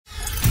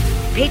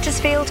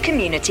Petersfield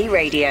Community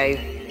Radio.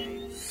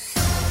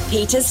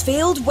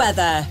 Petersfield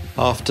weather.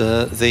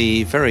 After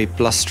the very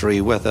blustery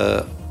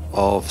weather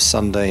of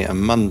Sunday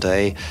and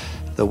Monday,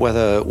 the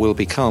weather will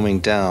be calming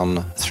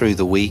down through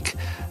the week,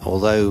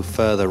 although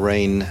further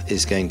rain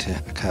is going to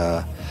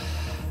occur.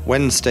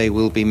 Wednesday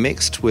will be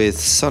mixed with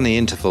sunny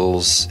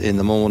intervals in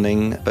the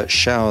morning, but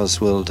showers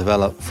will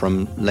develop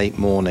from late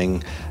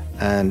morning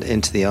and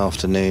into the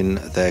afternoon.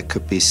 There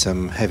could be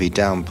some heavy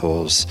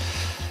downpours.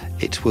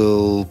 It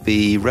will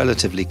be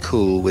relatively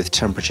cool with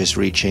temperatures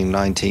reaching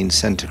 19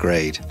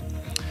 centigrade.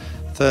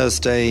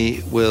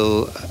 Thursday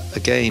will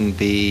again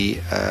be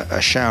a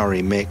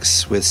showery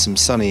mix with some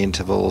sunny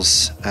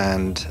intervals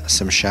and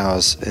some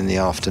showers in the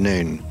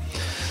afternoon.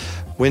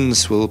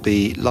 Winds will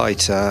be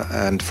lighter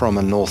and from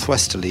a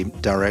northwesterly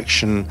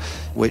direction,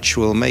 which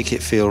will make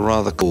it feel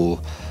rather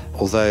cool,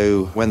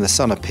 although when the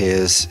sun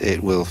appears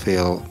it will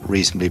feel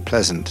reasonably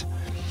pleasant.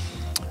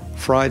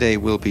 Friday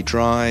will be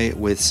dry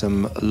with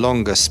some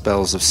longer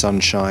spells of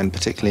sunshine,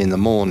 particularly in the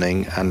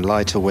morning, and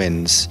lighter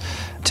winds.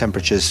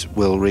 Temperatures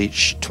will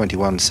reach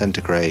 21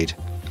 centigrade.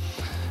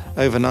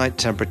 Overnight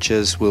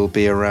temperatures will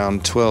be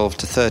around 12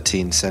 to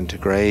 13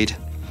 centigrade,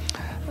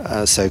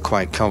 so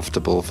quite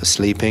comfortable for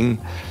sleeping.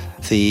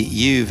 The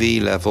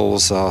UV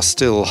levels are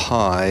still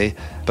high,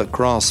 but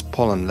grass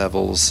pollen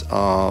levels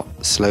are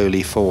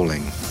slowly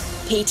falling.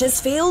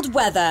 Petersfield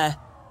weather.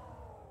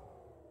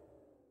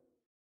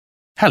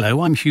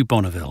 Hello, I'm Hugh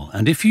Bonneville,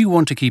 and if you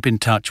want to keep in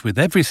touch with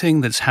everything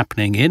that's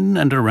happening in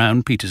and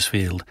around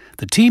Petersfield,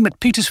 the team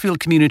at Petersfield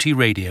Community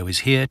Radio is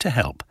here to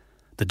help.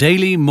 The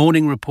daily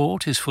morning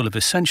report is full of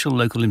essential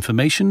local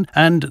information,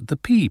 and the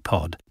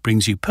P-Pod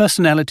brings you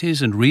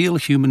personalities and real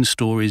human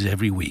stories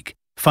every week.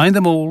 Find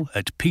them all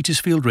at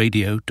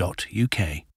petersfieldradio.uk.